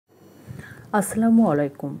আসসালামু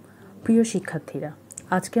আলাইকুম প্রিয় শিক্ষার্থীরা,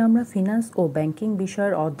 আজকে আমরা ফিনান্স ও ব্যাংকিং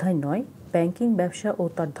বিষয়ের অধ্যায় 9 ব্যাংকিং ব্যবসা ও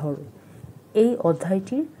তার ধরন এই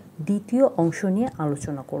অধ্যায়টির দ্বিতীয় অংশ নিয়ে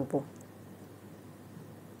আলোচনা করব।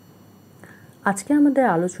 আজকে আমাদের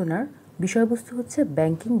আলোচনার বিষয়বস্তু হচ্ছে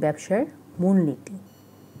ব্যাংকিং ব্যবসার মূলনীতি।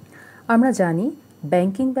 আমরা জানি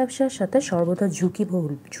ব্যাংকিং ব্যবসার সাথে সর্বদা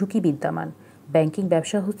ঝুঁকি বিদ্যমান। ব্যাংকিং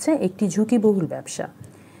ব্যবসা হচ্ছে একটি ঝুঁকিবহুল ব্যবসা।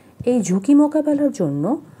 এই ঝুঁকি মোকাবেলার জন্য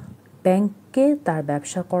ব্যাংককে তার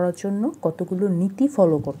ব্যবসা করার জন্য কতগুলো নীতি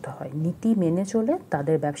ফলো করতে হয়, নীতি মেনে চলে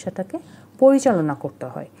তাদের ব্যবসাটাকে পরিচালনা করতে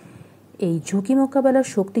হয়। এই ঝুঁকি মোকাবেলার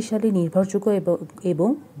শক্তিশালী, নির্ভরযোগ্য এবং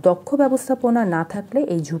দক্ষ ব্যবস্থাপনা না থাকলে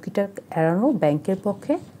এই ঝুঁকিটা এড়ানো ব্যাংকের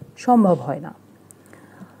পক্ষে সম্ভব হয় না।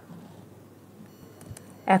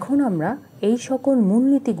 এখন আমরা এই সকল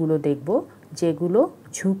মূলনীতিগুলো দেখব যেগুলো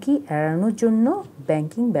ঝুঁকি এড়ানোর জন্য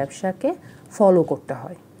ব্যাংকিং ব্যবসাকে ফলো করতে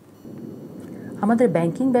হয়। আমাদের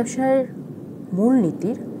ব্যাংকিং ব্যবসার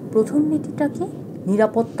মূলনীতির প্রথম নীতিটা কি?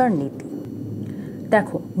 নিরাপত্তার নীতি।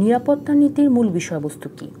 দেখো, নিরাপত্তার নীতির মূল বিষয়বস্তু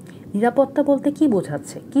কি? নিরাপত্তা বলতে কি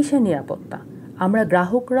বোঝাচ্ছে? কিসের নিরাপত্তা? আমরা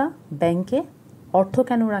গ্রাহকরা ব্যাংকে অর্থ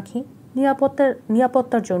কেন রাখি?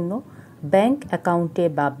 নিরাপত্তার জন্য। ব্যাংক অ্যাকাউন্টে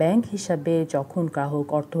বা ব্যাংক হিসাবে যখন গ্রাহক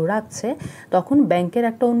অর্থ রাখছে, তখন ব্যাংকের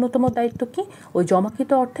একটা অন্যতম দায়িত্ব কি? ওই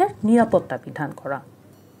জমাকৃত অর্থের নিরাপত্তা বিধান করা।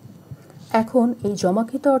 এখন এই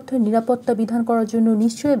জমাকৃত অর্থের নিরাপত্তা বিধান করার জন্য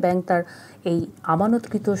নিশ্চয়ই ব্যাংক তার এই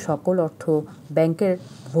আমানতকৃত সকল অর্থ ব্যাংকের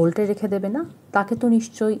ভোল্টে রেখে দেবে না। তাকে তো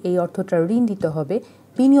নিশ্চয়ই এই অর্থটা ঋণ দিতে হবে,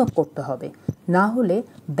 বিনিয়োগ করতে হবে, না হলে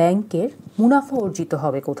ব্যাংকের মুনাফা অর্জিত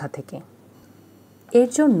হবে কোথা থেকে? এর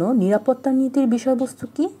জন্য নিরাপত্তা নীতির বিষয়বস্তু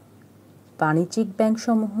কি? বাণিজ্যিক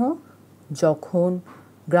ব্যাংকসমূহ যখন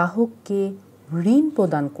গ্রাহককে ঋণ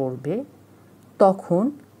প্রদান করবে, তখন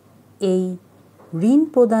এই ঋণ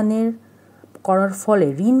প্রদানের করার ফলে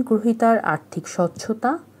ঋণ গ্রহীতার আর্থিক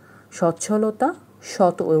সচ্ছলতা,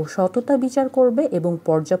 সততা বিচার করবে এবং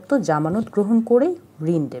পর্যাপ্ত জামানত গ্রহণ করেই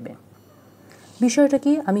ঋণ দেবে। বিষয়টা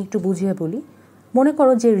কি আমি একটু বুঝিয়ে বলি। মনে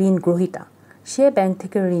করো যে ঋণ গ্রহীতা, সে ব্যাংক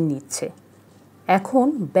থেকে ঋণ নিচ্ছে। এখন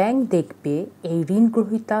ব্যাংক দেখবে এই ঋণ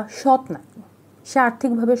গ্রহীতা সৎ নাকি, সে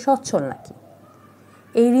আর্থিকভাবে সচ্ছল নাকি।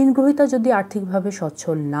 এই ঋণ গ্রহীতা যদি আর্থিকভাবে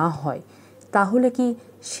সচ্ছল না হয়, তাহলে কি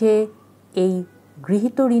সে এই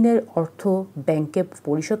গৃহীত ঋণের অর্থ ব্যাংকে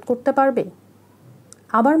পরিশোধ করতে পারবে?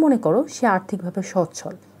 আবার মনে করো সে আর্থিকভাবে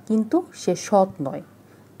সচ্ছল কিন্তু সে সৎ নয়,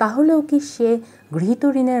 তাহলেও কি সে গৃহীত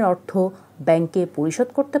ঋণের অর্থ ব্যাংকে পরিশোধ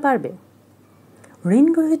করতে পারবে? ঋণ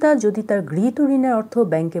গ্রহীতা যদি তার গৃহীত ঋণের অর্থ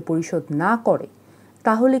ব্যাংকে পরিশোধ না করে,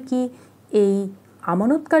 তাহলে কি এই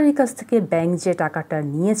আমানতকারীর কাছ থেকে ব্যাংক যে টাকাটা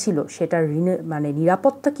নিয়েছিল সেটার ঋণের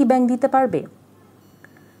নিরাপত্তা কি ব্যাংক দিতে পারবে?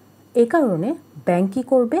 এ কারণে ব্যাংক কী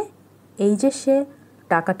করবে? এই যে সে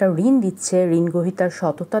টাকাটা ঋণ দিচ্ছে, ঋণ গ্রহীতার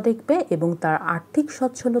সততা দেখবে এবং তার আর্থিক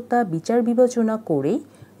সচ্ছলতা বিচার বিবেচনা করেই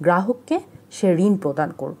গ্রাহককে সে ঋণ প্রদান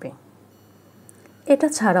করবে। এটা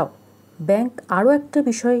ছাড়াও ব্যাংক আরও একটা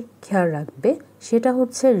বিষয় খেয়াল রাখবে, সেটা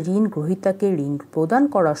হচ্ছে ঋণ গ্রহীতাকে ঋণ প্রদান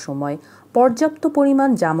করার সময় পর্যাপ্ত পরিমাণ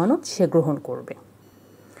জামানত সে গ্রহণ করবে।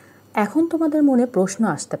 এখন তোমাদের মনে প্রশ্ন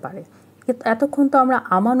আসতে পারে, এতক্ষণ তো আমরা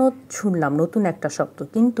আমানত শুনলাম, নতুন একটা শব্দ,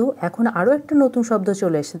 কিন্তু এখন আরও একটা নতুন শব্দ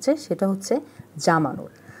চলে এসেছে, সেটা হচ্ছে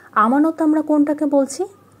জামানত। আমানত আমরা কোনটাকে বলছি?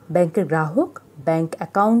 ব্যাংকের গ্রাহক ব্যাংক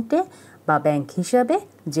অ্যাকাউন্টে বা ব্যাংক হিসাবে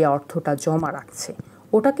যে অর্থটা জমা রাখছে,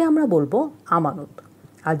 ওটাকে আমরা বলবো আমানত।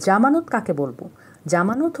 আর জামানত কাকে বলবো?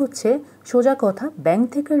 জামানত হচ্ছে সোজা কথা, ব্যাংক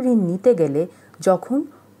থেকে ঋণ নিতে গেলে যখন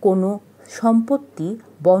কোনো সম্পত্তি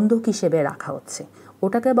বন্ধক হিসেবে রাখা হচ্ছে,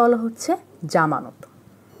 ওটাকে বলা হচ্ছে জামানত।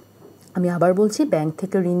 আমি আবার বলছি, ব্যাংক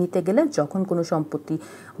থেকে ঋণ নিতে গেলে যখন কোনো সম্পত্তি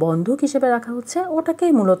বন্ধক হিসেবে রাখা হচ্ছে,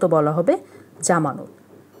 ওটাকেই মূলত বলা হবে জামানত।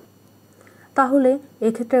 তাহলে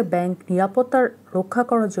এক্ষেত্রে ব্যাংক নিরাপত্তা রক্ষা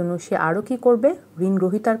করার জন্য সে আরও কী করবে? ঋণ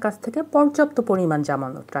গ্রহীতার কাছ থেকে পর্যাপ্ত পরিমাণ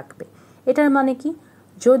জামানত রাখবে। এটার মানে কি?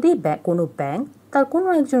 যদি কোনো ব্যাংক তার কোনো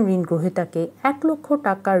একজন ঋণ গ্রহীতাকে 1 লক্ষ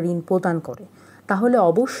টাকার ঋণ প্রদান করে, তাহলে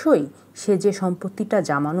অবশ্যই সে যে সম্পত্তিটা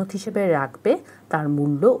জামানত হিসেবে রাখবে তার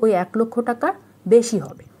মূল্য ওই 1 লক্ষ টাকার বেশি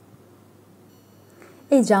হবে।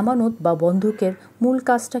 এই জামানত বা বন্ধকের মূল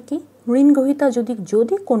কাজটা কি? ঋণ গ্রহীতা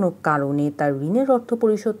যদি কোনো কারণে তার ঋণের অর্থ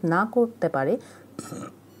পরিশোধ না করতে পারে,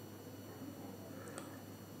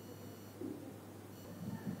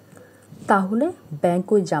 তাহলে ব্যাংক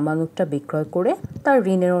ওই জামানতটা বিক্রয় করে তার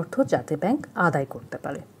ঋণের অর্থ যাতে ব্যাংক আদায় করতে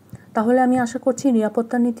পারে। তাহলে আমি আশা করছি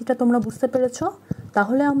নিরাপত্তার নীতিটা তোমরা বুঝতে পেরেছ।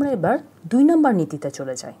 তাহলে আমরা এবার 2 নম্বর নীতিতে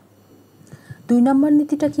চলে যাই। 2 নম্বর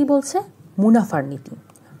নীতিটা কি বলছে? মুনাফার নীতি।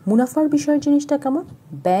 মুনাফার বিষয়ের জিনিসটা কেমন?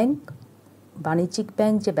 বাণিজ্যিক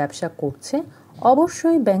ব্যাংক যে ব্যবসা করছে,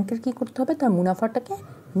 অবশ্যই ব্যাংকের কি করতে হবে? তার মুনাফাটাকে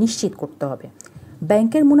নিশ্চিত করতে হবে।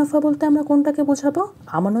 ব্যাংকের মুনাফা বলতে আমরা কোনটাকে বোঝাবো?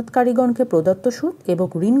 আমানতকারীগণকে প্রদত্ত সুদ এবং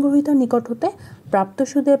ঋণ গ্রহীতার নিকট হতে প্রাপ্ত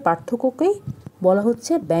সুদের পার্থক্যকেই বলা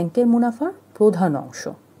হচ্ছে ব্যাংকের মুনাফার প্রধান অংশ।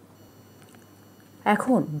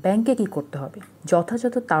 এখন ব্যাংকে কি করতে হবে?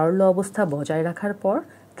 যথাযথ তারল্য অবস্থা বজায় রাখার পর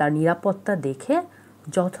তার নিরাপত্তা দেখে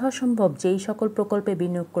যথাসম্ভব যেই সকল প্রকল্পে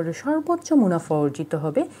বিনিয়োগ করে সর্বোচ্চ মুনাফা অর্জিত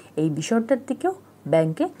হবে এই বিষয়টার দিকেও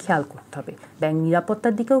ব্যাংকে খেয়াল করতে হবে। ব্যাংক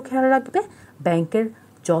নিরাপত্তার দিকেও খেয়াল রাখবে, ব্যাংকের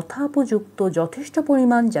যথোপযুক্ত যথেষ্ট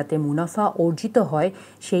পরিমাণ যাতে মুনাফা অর্জিত হয়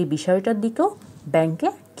সেই বিষয়টার দিকেও ব্যাংকে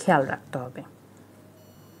খেয়াল রাখতে হবে।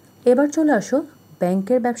 এবার চলে আসো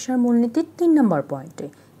ব্যাংকের ব্যবসার মূলনীতির 3 নম্বর পয়েন্টে,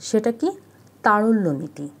 সেটা কি? তারল্য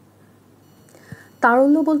নীতি।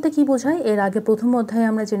 তারল্য বলতে কি বোঝায়? এর আগে প্রথম অধ্যায়ে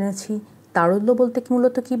আমরা জেনেছি তারল্য বলতে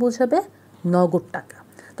মূলত কি বোঝাবে? নগদ টাকা।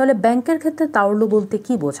 তাহলে ব্যাংকের ক্ষেত্রে তারল্য বলতে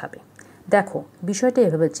কি বোঝাবে? দেখো, বিষয়টা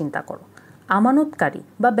এভাবে চিন্তা করো। আমানতকারী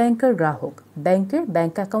বা ব্যাংকের গ্রাহক ব্যাংকের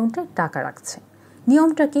ব্যাংক অ্যাকাউন্টে টাকা রাখছে।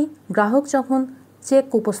 নিয়মটা কি? গ্রাহক যখন চেক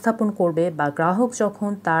উপস্থাপন করবে বা গ্রাহক যখন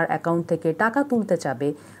তার অ্যাকাউন্ট থেকে টাকা তুলতে চাবে,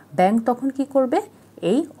 ব্যাংক তখন কি করবে?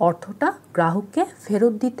 এই অর্থটা গ্রাহককে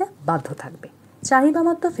ফেরত দিতে বাধ্য থাকবে, চাহিদা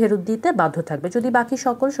মাত্র ফেরত দিতে বাধ্য থাকবে যদি বাকি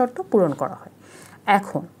সকল শর্ত পূরণ করা হয়।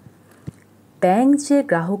 এখন ব্যাংক যে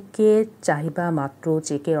গ্রাহককে চাহিদা মাত্র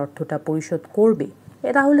চেকের অর্থটা পরিশোধ করবে,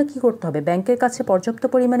 তাহলে কি করতে হবে? ব্যাংকের কাছে পর্যাপ্ত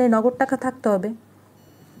পরিমাণে নগদ টাকা থাকতে হবে।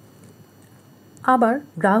 আবার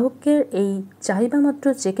গ্রাহকের এই চাহিদা মাত্র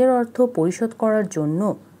চেকের অর্থ পরিশোধ করার জন্য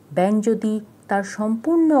ব্যাংক যদি তার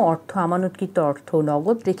সম্পূর্ণ অর্থ আমানতকৃত অর্থ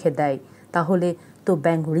নগদ রেখে দেয়, তাহলে তো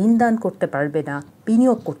ব্যাংক ঋণ দান করতে পারবে না,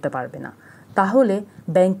 বিনিয়োগ করতে পারবে না। তাহলে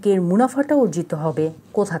ব্যাংকের মুনাফাটা অর্জিত হবে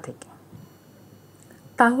কোথা থেকে?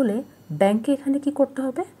 তাহলে ব্যাংকে এখানে কি করতে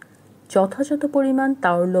হবে? যথাযথ পরিমাণ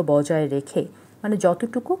তারল্য বজায় রেখে, মানে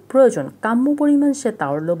যতটুকু প্রয়োজন কাম্য পরিমাণ সে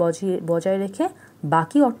তারল্য বজায় রেখে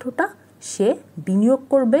বাকি অর্থটা সে বিনিয়োগ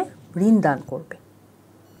করবে, ঋণ দান করবে।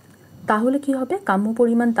 তাহলে কি হবে? কাম্য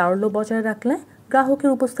পরিমাণ তারল্য বজায় রাখলে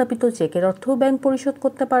গ্রাহকের উপস্থাপিত চেকের অর্থও ব্যাংক পরিশোধ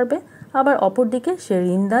করতে পারবে, আবার অপরদিকে সে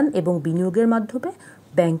ঋণ দান এবং বিনিয়োগের মাধ্যমে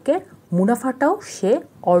ব্যাংকের মুনাফাটাও সে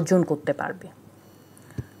অর্জন করতে পারবে।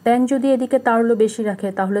 ব্যাংক যদি এদিকে তারল্য বেশি রাখে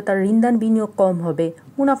তাহলে তার ঋণদান বিনিয়োগ কম হবে,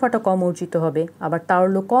 মুনাফাটা কম অর্জিত হবে। আবার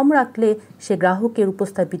তারল্য কম রাখলে সে গ্রাহকের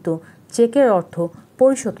উপস্থাপিত চেকের অর্থ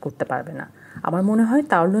পরিশোধ করতে পারবে না। আমার মনে হয়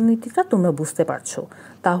তারল্য নীতিটা তোমরা বুঝতে পারছো।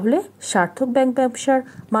 তাহলে সার্থক ব্যাংক ব্যবসার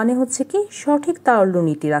মানে হচ্ছে কি? সঠিক তারল্য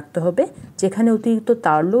নীতি রাখতে হবে, যেখানে অতিরিক্ত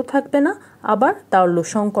তারল্যও থাকবে না, আবার তারল্য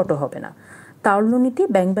সংকটও হবে না। তারল্য নীতি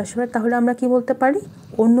ব্যাংক ব্যবসার তাহলে আমরা কি বলতে পারি?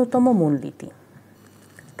 অন্যতম মূলনীতি।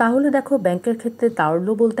 তাহলে দেখো, ব্যাংকের ক্ষেত্রে তারল্য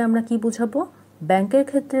বলতে আমরা কি বোঝাবো? ব্যাংকের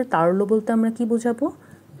ক্ষেত্রে তারল্য বলতে আমরা কি বোঝাবো?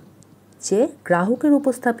 যে গ্রাহকের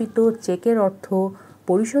উপস্থাপিত চেকের অর্থ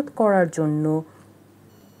পরিশোধ করার জন্য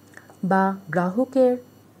বা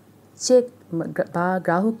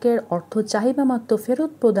গ্রাহকের অর্থ চাহিদা মাত্র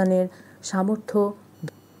ফেরত প্রদানের সামর্থ্য,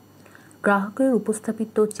 গ্রাহকের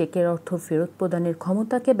উপস্থাপিত চেকের অর্থ ফেরত প্রদানের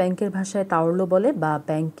ক্ষমতাকে ব্যাংকের ভাষায় তারল্য বলে, বা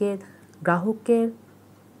গ্রাহকের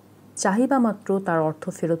চাহিদা মাত্র তার অর্থ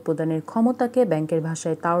ফেরত প্রদানের ক্ষমতাকে ব্যাংকের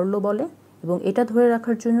ভাষায় তারল্য বলে, এবং এটা ধরে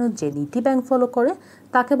রাখার জন্য যে নীতি ব্যাংক ফলো করে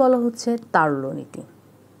তাকে বলা হচ্ছে তারল্য নীতি।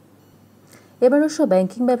 এবার অবশ্য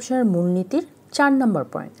ব্যাংকিং ব্যবসার মূলনীতির 4 নম্বর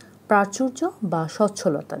পয়েন্ট, প্রাচুর্য বা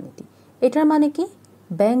সচ্ছলতা নীতি। এটার মানে কি?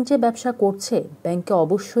 ব্যাংক যে ব্যবসা করছে, ব্যাংকে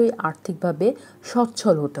অবশ্যই আর্থিকভাবে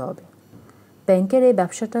সচ্ছল হতে হবে। ব্যাংকের এই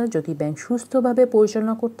ব্যবসাটা যদি ব্যাংক সুস্থভাবে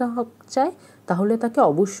পরিচালনা করতে চায়, তাহলে তাকে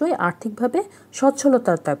অবশ্যই আর্থিকভাবে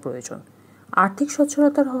সচ্ছলতার তার প্রয়োজন। আর্থিক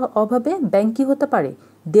সচ্ছলতার অভাবে ব্যাংক কি হতে পারে?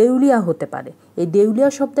 দেউলিয়া হতে পারে। এই দেউলিয়া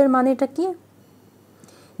শব্দের মানেটা কি?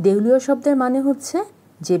 দেউলিয়া শব্দের মানে হচ্ছে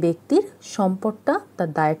যে ব্যক্তির সম্পদটা তার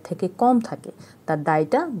দায়ের থেকে কম থাকে, তার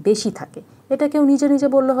দায়টা বেশি থাকে। এটা কেউ নিজে নিজে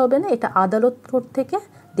বললে হবে না, এটা আদালত কোর্ট থেকে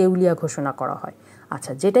দেউলিয়া ঘোষণা করা হয়।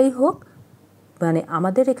 আচ্ছা, যেটাই হোক, মানে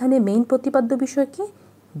আমাদের এখানে মেইন প্রতিপাদ্য বিষয় কি?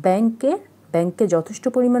 ব্যাংকে যথেষ্ট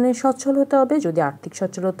পরিমাণে সচ্ছল হতে হবে। যদি আর্থিক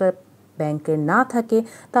সচ্ছলতা ব্যাংকের না থাকে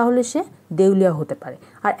তাহলে সে দেউলিয়া হতে পারে।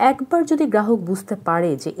 আর একবার যদি গ্রাহক বুঝতে পারে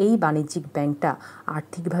যে এই বাণিজ্যিক ব্যাংকটা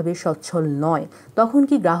আর্থিকভাবে সচ্ছল নয়, তখন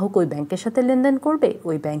কি গ্রাহক ওই ব্যাংকের সাথে লেনদেন করবে?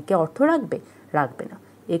 ওই ব্যাংকে অর্থ রাখবে না।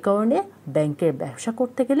 এ কারণে ব্যাংকের ব্যবসা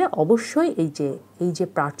করতে গেলে অবশ্যই এই যে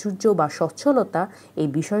প্রাচুর্য বা সচ্ছলতা, এই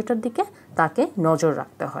বিষয়টার দিকে তাকে নজর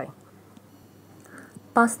রাখতে হয়।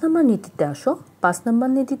 5 নম্বর নীতিতে আসো। 5 নম্বর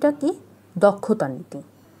নীতিটা কি? দক্ষতা নীতি।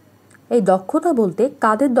 এই দক্ষতা বলতে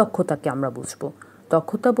কাদের দক্ষতাকে আমরা বুঝবো?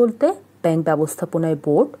 দক্ষতা বলতে ব্যাংক ব্যবস্থাপনায়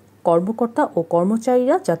বোর্ড, কর্মকর্তা ও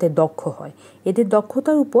কর্মচারীরা যাতে দক্ষ হয়, এদের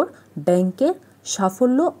দক্ষতার উপর ব্যাংকের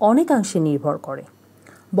সাফল্য অনেকাংশে নির্ভর করে।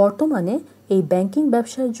 বর্তমানে এই ব্যাংকিং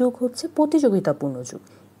ব্যবসার যুগ হচ্ছে প্রতিযোগিতাপূর্ণ যুগ।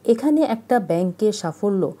 এখানে একটা ব্যাংকের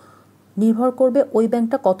সাফল্য নির্ভর করবে ওই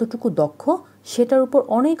ব্যাংকটা কতটুকু দক্ষ সেটার উপর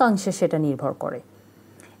অনেকাংশে সেটা নির্ভর করে।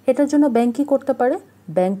 এটার জন্য ব্যাংক কী করতে পারে?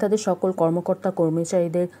 ব্যাংক তাদের সকল কর্মকর্তা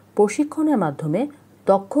কর্মচারীদের প্রশিক্ষণের মাধ্যমে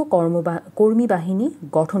দক্ষ কর্মী বাহিনী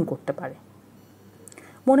গঠন করতে পারে।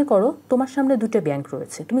 মনে করো তোমার সামনে দুটো ব্যাংক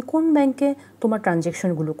রয়েছে, তুমি কোন ব্যাংকে তোমার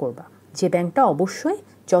ট্রানজ্যাকশনগুলো করবা? যে ব্যাংকটা অবশ্যই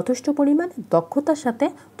যথেষ্ট পরিমাণে দক্ষতার সাথে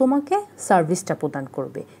তোমাকে সার্ভিসটা প্রদান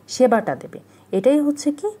করবে, সেবাটা দেবে। এটাই হচ্ছে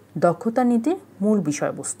কি দক্ষতা নীতির মূল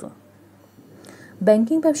বিষয়বস্তু।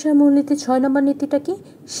 ব্যাংকিং ব্যবসার মূলনীতি 6 নম্বর নীতিটা কি?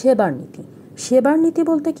 সেবার নীতি। সেবার নীতি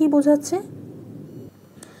বলতে কি বোঝাচ্ছে?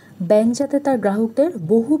 ব্যাংক যাতে তার গ্রাহকদের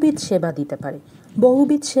বহুবিধ সেবা দিতে পারে।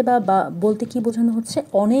 বহুবিধ সেবা বা বলতে কি বোঝানো হচ্ছে?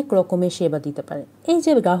 অনেক রকমের সেবা দিতে পারে। এই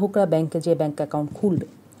যে গ্রাহকরা ব্যাংকে যে ব্যাংক অ্যাকাউন্ট খুলবে,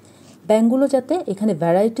 ব্যাংকগুলো যাতে এখানে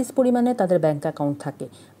ভ্যারাইটিস পরিমাণে তাদের ব্যাংক অ্যাকাউন্ট থাকে।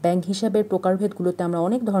 ব্যাংক হিসাবের প্রকারভেদগুলোতে আমরা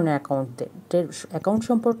অনেক ধরনের অ্যাকাউন্ট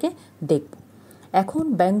সম্পর্কে দেখব। এখন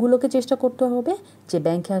ব্যাংকগুলোকে চেষ্টা করতে হবে যে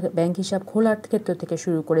ব্যাংক হিসাব খোলার ক্ষেত্র থেকে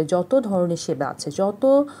শুরু করে যত ধরনের সেবা আছে, যত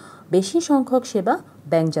বেশি সংখ্যক সেবা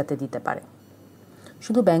ব্যাংক যাতে দিতে পারে।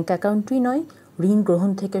 শুধু ব্যাংক অ্যাকাউন্টই নয়, ঋণ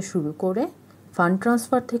গ্রহণ থেকে শুরু করে ফান্ড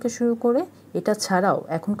ট্রান্সফার থেকে শুরু করে, এটা ছাড়াও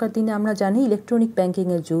এখনকার দিনে আমরা জানি ইলেকট্রনিক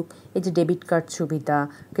ব্যাংকিংয়ের যুগ। এই যে ডেবিট কার্ড সুবিধা,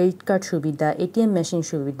 ক্রেডিট কার্ড সুবিধা, এটিএম মেশিন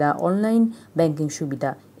সুবিধা, অনলাইন ব্যাংকিং সুবিধা,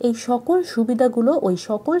 এই সকল সুবিধাগুলো ওই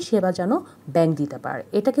সকল সেবা যেন ব্যাংক দিতে পারে।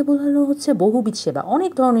 এটাকে বোঝানো হচ্ছে বহুবিধ সেবা।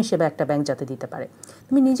 অনেক ধরনের সেবা একটা ব্যাংক যাতে দিতে পারে।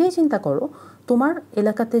 তুমি নিজেই চিন্তা করো, তোমার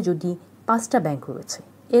এলাকাতে যদি 5টা ব্যাংক রয়েছে,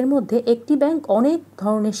 এর মধ্যে একটি ব্যাংক অনেক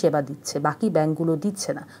ধরনের সেবা দিচ্ছে, বাকি ব্যাংকগুলো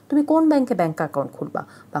দিচ্ছে না। তুমি কোন ব্যাংকে ব্যাংক অ্যাকাউন্ট খুলবা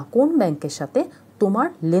বা কোন ব্যাংকের সাথে তোমার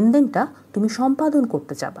লেনদেনটা তুমি সম্পাদন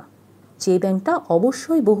করতে চাবা? যে ব্যাংকটা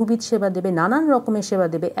অবশ্যই বহুবিধ সেবা দেবে, নানান রকমের সেবা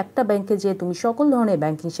দেবে, একটা ব্যাংকে যে তুমি সকল ধরনের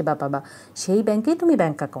ব্যাংকিং সেবা পাবা, সেই ব্যাংকেই তুমি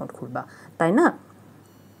ব্যাংক অ্যাকাউন্ট খুলবা, তাই না?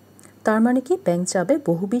 তার মানে কি, ব্যাংক চাবে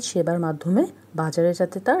বহুবিধ সেবার মাধ্যমে বাজারে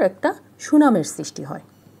যাতে তার একটা সুনামের সৃষ্টি হয়।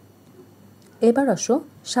 এবার আসো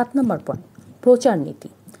 7 নম্বর পয়েন্ট, প্রচার নীতি।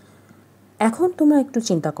 এখন তোমরা একটু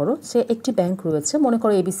চিন্তা করো যে একটি ব্যাংক রয়েছে, মনে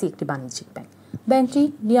করো এবিসি একটি বাণিজ্যিক ব্যাংক। ব্যাংকটি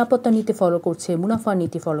নিরাপত্তা নীতি ফলো করছে, মুনাফার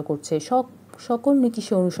নীতি ফলো করছে, সকল নীতি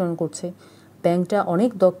সে অনুসরণ করছে। ব্যাংকটা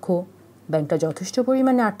অনেক দক্ষ, ব্যাংকটা যথেষ্ট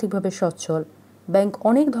পরিমাণে আর্থিকভাবে সচ্ছল, ব্যাংক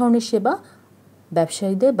অনেক ধরনের সেবা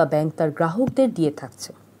ব্যবসায়ীদের বা ব্যাংক তার গ্রাহকদের দিয়ে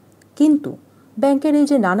থাকছে। কিন্তু ব্যাংকের এই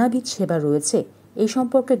যে নানাবিধ সেবা রয়েছে, এই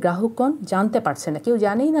সম্পর্কে গ্রাহকগণ জানতে পারছে না। কেউ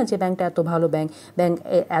জানেই না যে ব্যাংকটা এত ভালো ব্যাংক,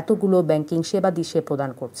 এতগুলো ব্যাংকিং সেবা দিয়ে সে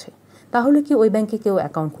প্রদান করছে। তাহলে কি ওই ব্যাংকে কেউ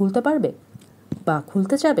অ্যাকাউন্ট খুলতে পারবে বা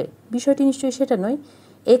খুলতে চাবে? বিষয়টি নিশ্চয়ই সেটা নয়।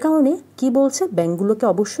 এ কারণে কি বলছে, ব্যাংকগুলোকে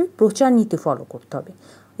অবশ্যই প্রচার নীতি ফলো করতে হবে।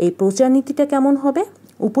 এই প্রচার নীতিটা কেমন হবে?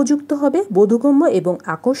 উপযুক্ত হবে, বোধগম্য এবং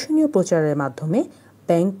আকর্ষণীয় প্রচারের মাধ্যমে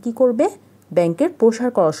ব্যাংক কী করবে? ব্যাংকের প্রসার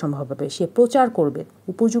করা সম্ভব হবে। সে প্রচার করবে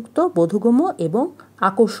উপযুক্ত, বোধগম্য এবং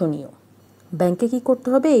আকর্ষণীয়। ব্যাংকে কী করতে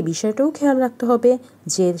হবে? এই বিষয়টাও খেয়াল রাখতে হবে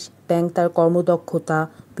যে ব্যাংক তার কর্মদক্ষতা,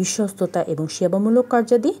 বিশ্বস্ততা এবং সেবামূলক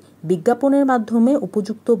কার্যাদি বিজ্ঞাপনের মাধ্যমে,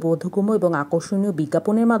 উপযুক্ত, বোধগম্য এবং আকর্ষণীয়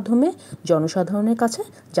বিজ্ঞাপনের মাধ্যমে জনসাধারণের কাছে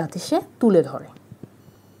যাতে সে তুলে ধরে।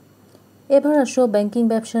 এবার আসো ব্যাংকিং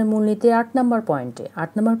ব্যবসার মূলনীতির 8 নম্বর পয়েন্টে।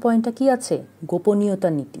 8 নম্বর পয়েন্টটা কি আছে? গোপনীয়তা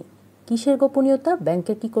নীতি। কিসের গোপনীয়তা?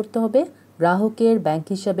 ব্যাংকে কি করতে হবে? গ্রাহকের ব্যাংক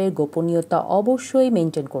হিসাবে গোপনীয়তা অবশ্যই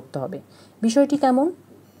মেনটেন করতে হবে। বিষয়টি কেমন?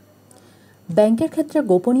 ব্যাংকের ক্ষেত্রে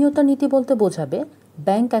গোপনীয়তা নীতি বলতে বোঝাবে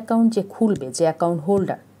ব্যাংক অ্যাকাউন্ট যে খুলবে, যে অ্যাকাউন্ট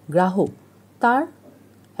হোল্ডার গ্রাহক, তার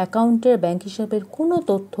অ্যাকাউন্টের ব্যাংক হিসাবের কোনো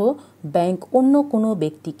তথ্য ব্যাংক অন্য কোনো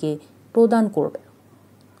ব্যক্তিকে প্রদান করবে।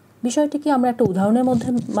 বিষয়টিকে আমরা একটা উদাহরণের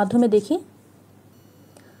মাধ্যমে দেখি।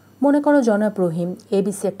 মনে করো জনাব রহিম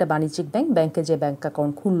এবিসি একটা বাণিজ্যিক ব্যাংক, ব্যাংকে যে ব্যাংক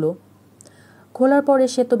অ্যাকাউন্ট খোলার পরে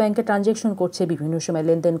সে তো ব্যাংকে ট্রানজ্যাকশন করছে, বিভিন্ন সময়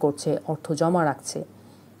লেনদেন করছে, অর্থ জমা রাখছে।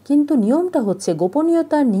 কিন্তু নিয়মটা হচ্ছে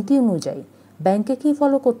গোপনীয়তার নীতি অনুযায়ী ব্যাংকে কি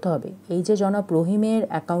ফলো করতে হবে? এই যে জনাব রহিমের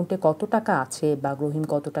অ্যাকাউন্টে কত টাকা আছে বা রহিম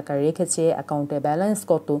কত টাকা রেখেছে, অ্যাকাউন্টে ব্যালেন্স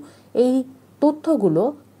কত, এই তথ্যগুলো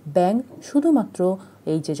ব্যাংক শুধুমাত্র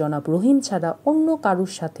এই যে জনাব রহিম ছাড়া অন্য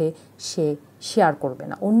কারুর সাথে সে শেয়ার করবে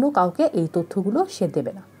না, অন্য কাউকে এই তথ্যগুলো সে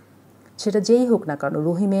দেবে না। সেটা যেই হোক না কারণ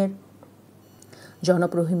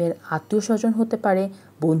জনাব রহিমের আত্মীয় স্বজন হতে পারে,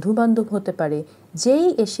 বন্ধুবান্ধব হতে পারে, যেই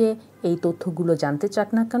এসে এই তথ্যগুলো জানতে চাক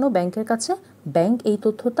না কেন ব্যাংকের কাছে, ব্যাংক এই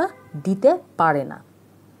তথ্যটা দিতে পারে না।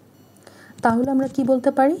 তাহলে আমরা কি বলতে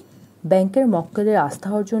পারি? ব্যাংকের মক্কেলের আস্থা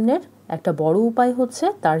অর্জনের একটা বড় উপায় হচ্ছে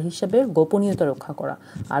তার হিসাবে গোপনীয়তা রক্ষা করা।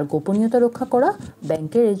 আর গোপনীয়তা রক্ষা করা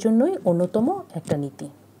ব্যাংকের এর জন্যই অন্যতম একটা নীতি।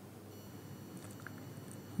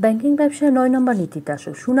 ব্যাংকিং ব্যবসায় 9 নম্বর নীতিতে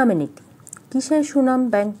আসো, সুনামের নীতি। কিসের সুনাম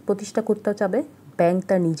ব্যাংক প্রতিষ্ঠা করতে চাবে? ব্যাংক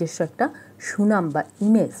তার নিজস্ব একটা সুনাম বা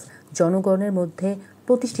ইমেজ জনগণের মধ্যে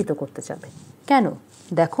প্রতিষ্ঠিত করতে চাবে। কেন?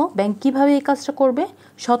 দেখো ব্যাংক কীভাবে এই কাজটা করবে।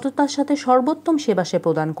 সততার সাথে সর্বোত্তম সেবা সে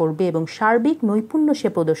প্রদান করবে এবং সার্বিক নৈপুণ্য সে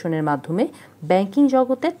প্রদর্শনের মাধ্যমে ব্যাংকিং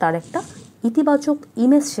জগতে তার একটা ইতিবাচক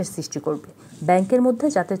ইমেজ সে সৃষ্টি করবে ব্যাংকের মধ্যে,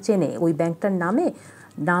 যাতে চেনে ওই ব্যাংকটার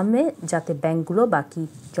নামে যাতে ব্যাংকগুলো বাকি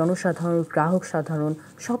জনসাধারণ, গ্রাহক সাধারণ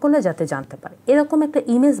সকলে যাতে জানতে পারে, এরকম একটা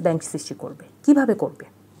ইমেজ ব্যাংক সৃষ্টি করবে। কিভাবে করবে?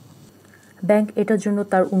 ব্যাংক এটার জন্য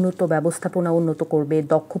তার উন্নত ব্যবস্থাপনা উন্নত করবে,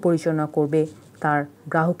 দক্ষ পরিচালনা করবে, তার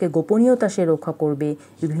গ্রাহকের গোপনীয়তা সে রক্ষা করবে,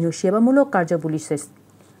 বিভিন্ন সেবামূলক কার্যাবলী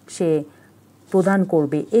সে প্রদান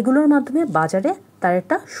করবে। এগুলোর মাধ্যমে বাজারে তার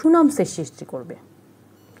একটা সুনাম সৃষ্টি করবে।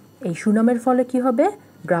 এই সুনামের ফলে কি হবে?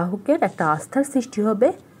 গ্রাহকের একটা আস্থার সৃষ্টি হবে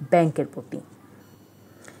ব্যাংকের প্রতি।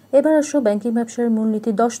 এবার আসো ব্যাংকিং ব্যবসার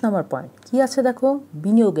মূলনীতি 10 নম্বর পয়েন্ট কি আছে দেখো,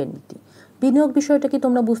 বিনিয়োগের নীতি। বিনিয়োগ বিষয়টা কি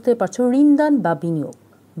তোমরা বুঝতে পারছো? ঋণদান বা বিনিয়োগ।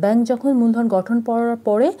 ব্যাংক যখন মূলধন গঠন করার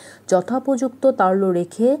পরে যথোপযুক্ত তারল্য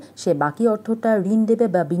রেখে সে বাকি অর্থটা ঋণ দেবে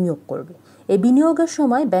বা বিনিয়োগ করবে। এই বিনিয়োগের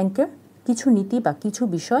সময় ব্যাংকের কিছু নীতি বা কিছু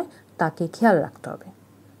বিষয় তাকে খেয়াল রাখতে হবে।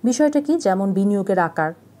 বিষয়টা কি? যেমন বিনিয়োগের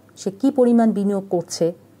আকার, সে কি পরিমাণ বিনিয়োগ করছে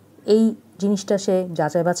এই জিনিসটা সে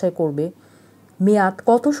যাচাই বাছাই করবে। মেয়াদ,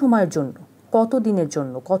 কত সময়ের জন্য, কত দিনের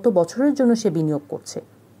জন্য, কত বছরের জন্য সে বিনিয়োগ করছে।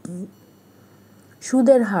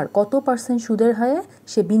 সুদের হার, কত % সুদের হারে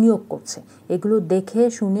সে বিনিয়োগ করছে। এগুলো দেখে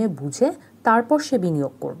শুনে বুঝে তারপর সে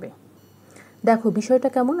বিনিয়োগ করবে। দেখো বিষয়টা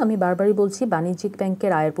কেমন, আমি বারবারই বলছি, বাণিজ্যিক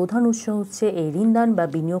ব্যাংকের আয়ের প্রধান উৎস হচ্ছে এই ঋণদান বা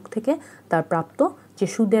বিনিয়োগ থেকে তার প্রাপ্ত যে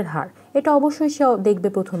সুদের হার। এটা অবশ্যই সে দেখবে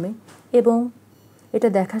প্রথমে, এবং এটা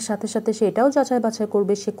দেখার সাথে সাথে সে এটাও যাচাই বাছাই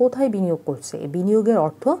করবে সে কোথায় বিনিয়োগ করছে। এই বিনিয়োগের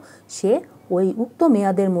অর্থ সে ওই উক্ত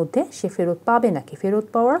মেয়াদের মধ্যে সে ফেরত পাবে নাকি, ফেরত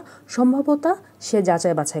পাওয়ার সম্ভাবনা সে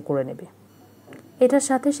যাচাই বাছাই করে নেবে। এটার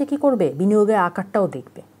সাথে সে কী করবে? বিনিয়োগের আকারটাও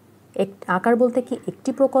দেখবে। আকার বলতে কি,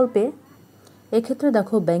 একটি প্রকল্পে, এক্ষেত্রে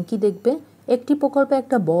দেখো ব্যাংক কি দেখবে, একটি প্রকল্পে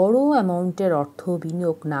একটা বড় অ্যামাউন্টের অর্থ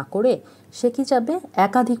বিনিয়োগ না করে সে কি চাবে?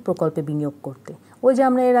 একাধিক প্রকল্পে বিনিয়োগ করতে। ওই যে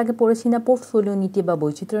আমরা এর আগে পড়েছি না পোর্টফোলিও নীতি বা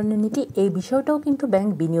বৈচিত্র্যায়নের নীতি, এই বিষয়টাও কিন্তু ব্যাংক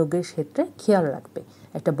বিনিয়োগের ক্ষেত্রে খেয়াল রাখবে।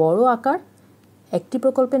 একটা বড় আকার একটি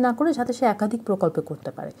প্রকল্পে না করে যাতে সে একাধিক প্রকল্পে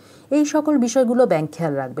করতে পারে, এই সকল বিষয়গুলো ব্যাংক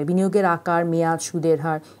খেয়াল রাখবে। বিনিয়োগের আকার, মেয়াদ, সুদের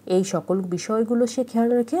হার, এই সকল বিষয়গুলো সে খেয়াল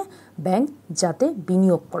রেখে ব্যাংক যাতে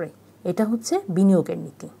বিনিয়োগ করে, এটা হচ্ছে বিনিয়োগের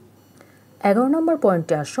নীতি। 11 নম্বর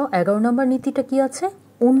পয়েন্টে আসো। 11 নম্বর নীতিটা কি আছে?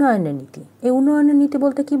 উন্নয়নের নীতি। এই উন্নয়নের নীতি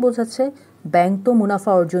বলতে কি বোঝাচ্ছে? ব্যাংক তো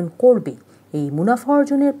মুনাফা অর্জন করবে, এই মুনাফা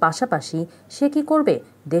অর্জনের পাশাপাশি সে কি করবে?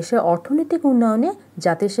 দেশের অর্থনৈতিক উন্নয়নে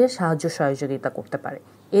যাতে সে সাহায্য সহযোগিতা করতে পারে,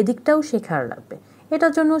 এদিকটাও সে খেয়াল রাখবে।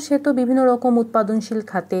 এটার জন্য সে তো বিভিন্ন রকম উৎপাদনশীল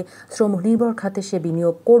খাতে, শ্রমনির্ভর খাতে সে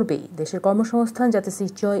বিনিয়োগ করবেই। দেশের কর্মসংস্থান যাতে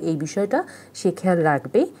সৃষ্টি হয় এই বিষয়টা সে খেয়াল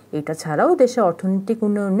রাখবেই। এটা ছাড়াও দেশের অর্থনৈতিক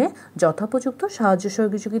উন্নয়নে যথোপযুক্ত সাহায্য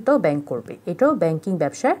সহযোগিতাও ব্যাংক করবে। এটাও ব্যাংকিং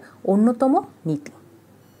ব্যবসার অন্যতম নীতি।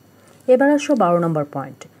 এবার আসো 12 নম্বর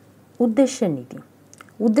পয়েন্ট, উদ্দেশ্যের নীতি।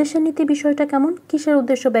 উদ্দেশ্যের নীতি বিষয়টা কেমন? কিসের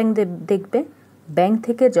উদ্দেশ্য ব্যাংক দেখবে? ব্যাংক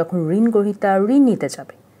থেকে যখন ঋণ গ্রহীতা ঋণ নিতে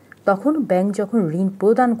যাবে, তখন ব্যাংক যখন ঋণ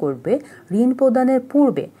প্রদান করবে, ঋণ প্রদানের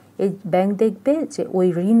পূর্বে এই ব্যাংক দেখবে যে ওই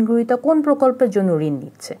ঋণ গ্রহীতা কোন প্রকল্পের জন্য ঋণ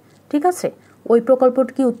নিচ্ছে। ঠিক আছে, ওই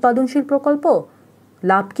প্রকল্পটি কি উৎপাদনশীল প্রকল্প?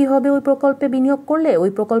 লাভ কি হবে ওই প্রকল্পে বিনিয়োগ করলে?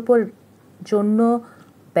 ওই প্রকল্পের জন্য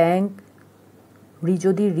ব্যাংক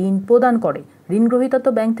যদি ঋণ প্রদান করে, ঋণ গ্রহীতা তো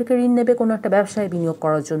ব্যাংক থেকে ঋণ নেবে কোনো একটা ব্যবসায় বিনিয়োগ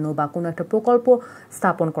করার জন্য বা কোনো একটা প্রকল্প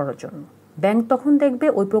স্থাপন করার জন্য। ব্যাংক তখন দেখবে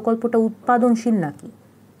ওই প্রকল্পটা উৎপাদনশীল নাকি,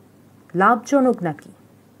 লাভজনক নাকি।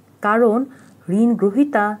 কারণ ঋণ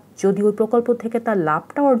গ্রহীতা যদি ওই প্রকল্প থেকে তার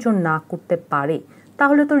লাভটা অর্জন না করতে পারে,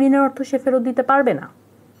 তাহলে তো ঋণের অর্থ সে ফেরত দিতে পারবে না।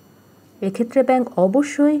 এক্ষেত্রে ব্যাংক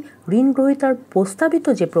অবশ্যই ঋণ গ্রহীতার প্রস্তাবিত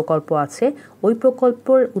যে প্রকল্প আছে ওই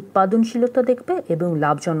প্রকল্পের উৎপাদনশীলতা দেখবে এবং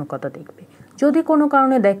লাভজনকতা দেখবে। যদি কোনো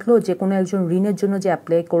কারণে দেখলো যে কোনো একজন ঋণের জন্য যে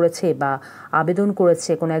অ্যাপ্লাই করেছে বা আবেদন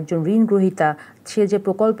করেছে, কোনো একজন ঋণ গ্রহীতা সে যে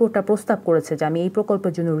প্রকল্পটা প্রস্তাব করেছে যে আমি এই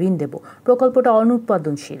প্রকল্পের জন্য ঋণ দেব, প্রকল্পটা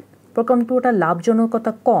অনুৎপাদনশীল, প্রকল্পটার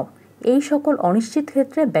লাভজনকতা কম, এই সকল অনিশ্চিত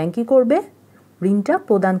ক্ষেত্রে ব্যাংক কী করবে? ঋণটা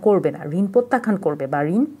প্রদান করবে না, ঋণ প্রত্যাখ্যান করবে বা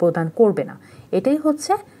ঋণ প্রদান করবে না। এটাই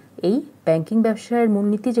হচ্ছে এই ব্যাংকিং ব্যবসায়ের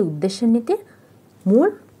মূলনীতি, যে উদ্দেশ্যের নীতির মূল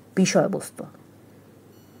বিষয়বস্তু।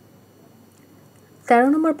 13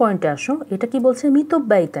 নম্বর পয়েন্টে আসো। এটা কি বলছে?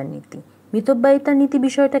 মিতব্যয়িতার নীতি। মিতব্যয়িতার নীতি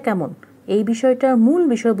বিষয়টা কেমন? এই বিষয়টার মূল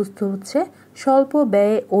বিষয়বস্তু হচ্ছে স্বল্প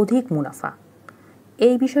ব্যয়ে অধিক মুনাফা।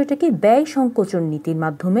 এই বিষয়টা কি? ব্যয় সংকোচন নীতির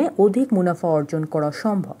মাধ্যমে অধিক মুনাফা অর্জন করা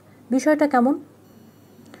সম্ভব। বিষয়টা কেমন?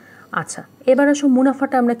 আচ্ছা, এবার আসো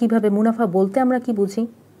মুনাফাটা আমরা কিভাবে, মুনাফা বলতে আমরা কি বুঝি?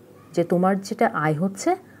 যে তোমার যেটা আয় হচ্ছে,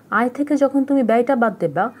 আয় থেকে যখন তুমি ব্যয়টা বাদ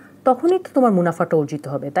দেবা তখনই তো তোমার মুনাফাটা অর্জিত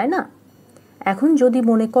হবে, তাই না? এখন যদি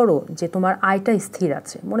মনে করো যে তোমার আয়টা স্থির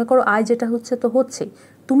আছে, মনে করো আয় যেটা হচ্ছে তো হচ্ছে,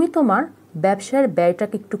 তুমি তোমার ব্যবসার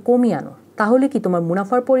ব্যয়টাকে একটু কমিয়ে আনো, তাহলে কি তোমার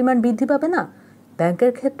মুনাফার পরিমাণ বৃদ্ধি পাবে না?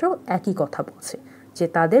 ব্যাংকের ক্ষেত্রেও একই কথা বলছে যে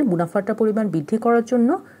তাদের মুনাফাটা পরিমাণ বৃদ্ধি করার জন্য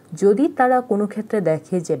যদি তারা কোনো ক্ষেত্রে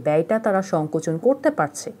দেখে যে ব্যয়টা তারা সংকোচন করতে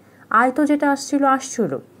পারছে, আয় তো যেটা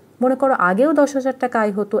আসছিল, মনে করো আগেও 10,000 টাকা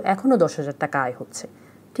আয় হতো, এখনও 10,000 টাকা আয় হচ্ছে,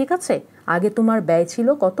 ঠিক আছে? আগে তোমার ব্যয় ছিল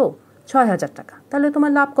কত? 6,000 টাকা, তাহলে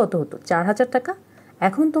তোমার লাভ কত হতো? 4,000 টাকা।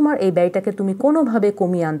 এখন তোমার এই ব্যয়টাকে তুমি কোনোভাবে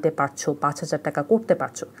কমিয়ে আনতে পারছো, 5,000 টাকা করতে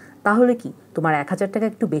পারছো, তাহলে কি তোমার 1,000 টাকা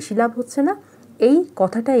একটু বেশি লাভ হচ্ছে না? এই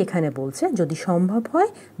কথাটাই এখানে বলছে, যদি সম্ভব হয়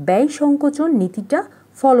ব্যয় সংকোচন নীতিটা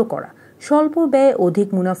ফলো করা। স্বল্প ব্যয়ে অধিক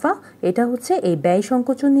মুনাফা, এটা হচ্ছে এই ব্যয়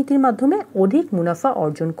সংকোচন নীতির মাধ্যমে অধিক মুনাফা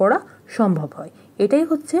অর্জন করা সম্ভব হয়। এটাই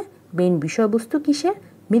হচ্ছে মেন বিষয়বস্তু কিসের?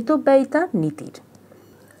 মিতব্যয়িতার নীতির।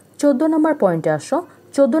 14 নম্বর পয়েন্টে আসো।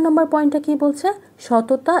 14 নম্বর পয়েন্টটা কি বলছে?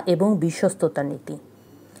 সততা এবং বিশ্বস্ততা নীতি।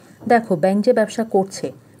 দেখো, ব্যাংক যে ব্যবসা করছে,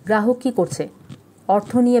 গ্রাহক কি করছে?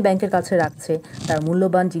 অর্থ নিয়ে ব্যাংকের কাছে রাখছে, তার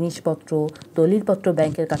মূল্যবান জিনিসপত্র, দলিলপত্র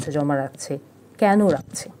ব্যাংকের কাছে জমা রাখছে। কেন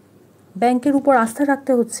রাখছে? ব্যাংকের উপর আস্থা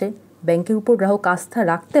রাখতে হচ্ছে, ব্যাংকের উপর গ্রাহক আস্থা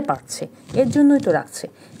রাখতে পারছে, এর জন্যই তো রাখছে।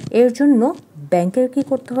 এর জন্য ব্যাংকের কি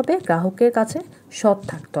করতে হবে? গ্রাহকের কাছে সৎ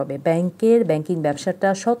থাকতে হবে। ব্যাংকিং ব্যবসাটা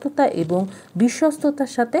সততা এবং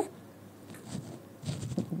বিশ্বস্ততার সাথে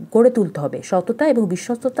গড়ে তুলতে হবে। সততা এবং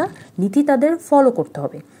বিশ্বস্ততা নীতি তাদের ফলো করতে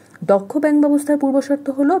হবে। দক্ষ ব্যাংক ব্যবস্থার পূর্বশর্ত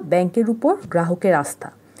হলো ব্যাংকের উপর গ্রাহকের আস্থা।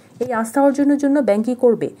 এই আস্থা অর্জনের জন্য ব্যাংক কী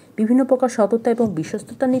করবে? বিভিন্ন প্রকার সততা এবং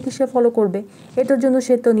বিশ্বস্ততার নীতি সে ফলো করবে। এটার জন্য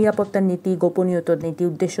সে তো নিরাপত্তার নীতি, গোপনীয়তার নীতি,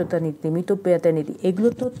 উদ্দেশ্যতার নীতি, মিতব্যয়িতার নীতি, এগুলো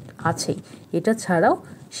তো আছেই। এটা ছাড়াও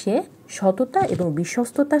সে সততা এবং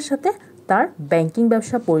বিশ্বস্ততার সাথে তার ব্যাংকিং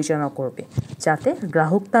ব্যবসা পরিচালনা করবে, যাতে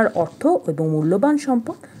গ্রাহক তার অর্থ এবং মূল্যবান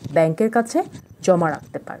সম্পদ ব্যাংকের কাছে জমা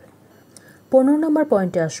রাখতে পারে। 15 নম্বর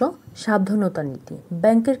পয়েন্টে আসো, সাবধানতা নীতি।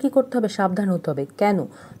 ব্যাংকের কি করতে হবে? সাবধান হতে হবে। কেন?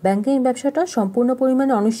 ব্যাংকিং ব্যবসাটা সম্পূর্ণ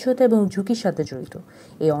পরিমাণে অনিশ্চয়তা এবং ঝুঁকির সাথে জড়িত।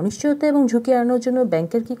 এই অনিশ্চয়তা এবং ঝুঁকি এড়ানোর জন্য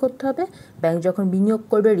ব্যাংকের কি করতে হবে? ব্যাংক যখন বিনিয়োগ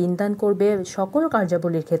করবে, ঋণদান করবে, সকল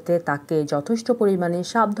কার্যাবলীর ক্ষেত্রে তাকে যথেষ্ট পরিমাণে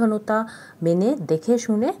সাবধানতা মেনে দেখে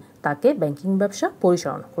শুনে তাকে ব্যাংকিং ব্যবসা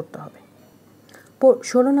পরিচালনা করতে হবে।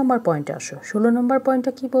 16 নম্বর পয়েন্টে আসো। 16 নম্বর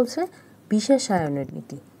পয়েন্টটা কি বলছে? বিশেষায়নের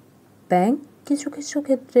নীতি। ব্যাংক কিছু কিছু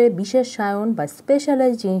ক্ষেত্রে বিশেষায়ন বা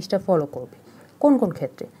স্পেশালাইজ জিনিসটা ফলো করবে। কোন কোন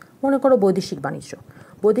ক্ষেত্রে? মনে করো বৈদেশিক বাণিজ্য।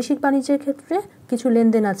 বৈদেশিক বাণিজ্যের ক্ষেত্রে কিছু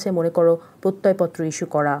লেনদেন আছে, মনে করো প্রত্যয়পত্র ইস্যু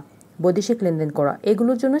করা, বৈদেশিক লেনদেন করা,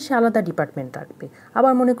 এগুলোর জন্য সে আলাদা ডিপার্টমেন্ট রাখবে।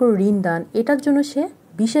 আবার মনে করো ঋণদান, এটার জন্য সে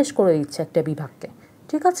বিশেষ করে দিচ্ছে একটা বিভাগকে,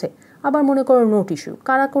 ঠিক আছে? আবার মনে করো নোট ইস্যু,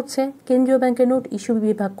 কারা করছে? কেন্দ্রীয় ব্যাংকের নোট ইস্যু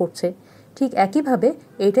বিভাগ করছে। ঠিক একইভাবে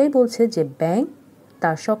এটাই বলছে যে ব্যাংক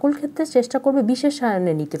তার সকল ক্ষেত্রে চেষ্টা করবে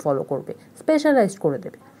বিশেষায়নের নীতি ফলো করবে, স্পেশালাইজড করে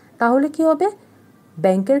দেবে। তাহলে কি হবে?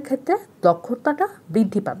 ব্যাংকের ক্ষেত্রে দক্ষতাটা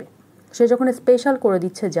বৃদ্ধি পাবে। সে যখন স্পেশাল করে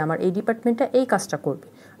দিচ্ছে যে আমার এই ডিপার্টমেন্টটা এই কাজটা করবে,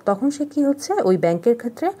 তখন সে কি হচ্ছে? ওই ব্যাংকের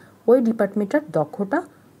ক্ষেত্রে ওই ডিপার্টমেন্টের দক্ষতা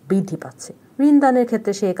বৃদ্ধি পাচ্ছে। ঋণদানের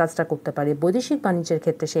ক্ষেত্রে সে এই কাজটা করতে পারে, বৈদেশিক বাণিজ্যের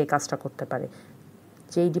ক্ষেত্রে সে এই কাজটা করতে পারে।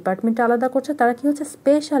 যেই ডিপার্টমেন্টটা আলাদা করছে তারা কি হচ্ছে?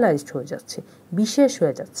 স্পেশালাইজড হয়ে যাচ্ছে, বিশেষ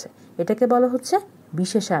হয়ে যাচ্ছে। এটাকে বলা হচ্ছে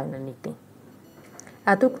বিশেষায়নের নীতি।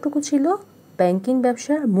 এতটুকু ছিল ব্যাংকিং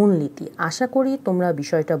ব্যবসার মূলনীতি। আশা করি তোমরা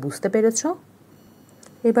বিষয়টা বুঝতে পেরেছ।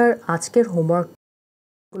 এবার আজকের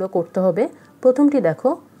হোমওয়ার্কগুলো করতে হবে। প্রথমটি দেখো,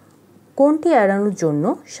 কোনটি এড়ানোর জন্য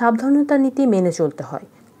সাবধানতা নীতি মেনে চলতে হয়?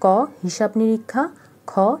 ক, হিসাব নিরীক্ষা;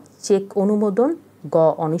 খ, চেক অনুমোদন; গ,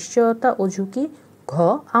 অনিশ্চয়তা ও ঝুঁকি; ঘ,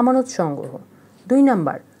 আমানত সংগ্রহ। 2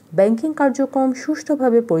 নাম্বার, ব্যাংকিং কার্যক্রম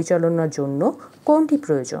সুষ্ঠুভাবে পরিচালনার জন্য কোনটি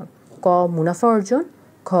প্রয়োজন? ক, মুনাফা অর্জন;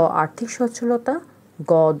 খ, আর্থিক সচ্ছলতা;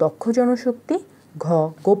 গ, দক্ষ জনশক্তি; ঘ,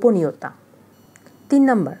 গোপনীয়তা। 3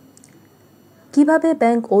 নাম্বার, কিভাবে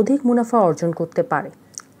ব্যাংক অধিক মুনাফা অর্জন করতে পারে?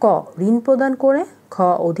 ক, ঋণ প্রদান করে; খ,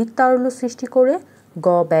 অধিক তারল্য সৃষ্টি করে; গ,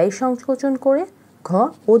 ব্যয় সংকোচন করে; ঘ,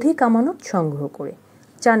 অধিক আমানত সংগ্রহ করে।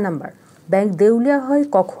 4 নাম্বার, ব্যাংক দেউলিয়া হয়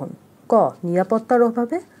কখন? ক, নিরাপত্তার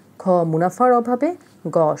অভাবে; খ, মুনাফার অভাবে;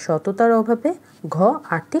 গ, সততার অভাবে; ঘ,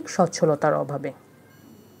 আর্থিক সচ্ছলতার অভাবে।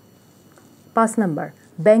 5 নাম্বার,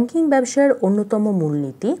 ব্যাংকিং ব্যবসার অন্যতম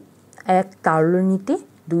মূলনীতি: 1, তারল্য নীতি;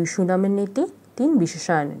 2, সুনামের নীতি; 3,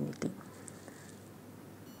 বিশেষায়নের নীতি।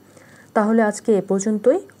 তাহলে আজকে এ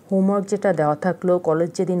পর্যন্তই। হোমওয়ার্ক যেটা দেওয়া থাকলো, কলেজ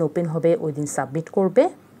যেদিন ওপেন হবে ওই দিন সাবমিট করবে।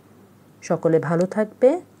 সকলে ভালো থাকবে।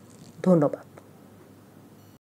 ধন্যবাদ।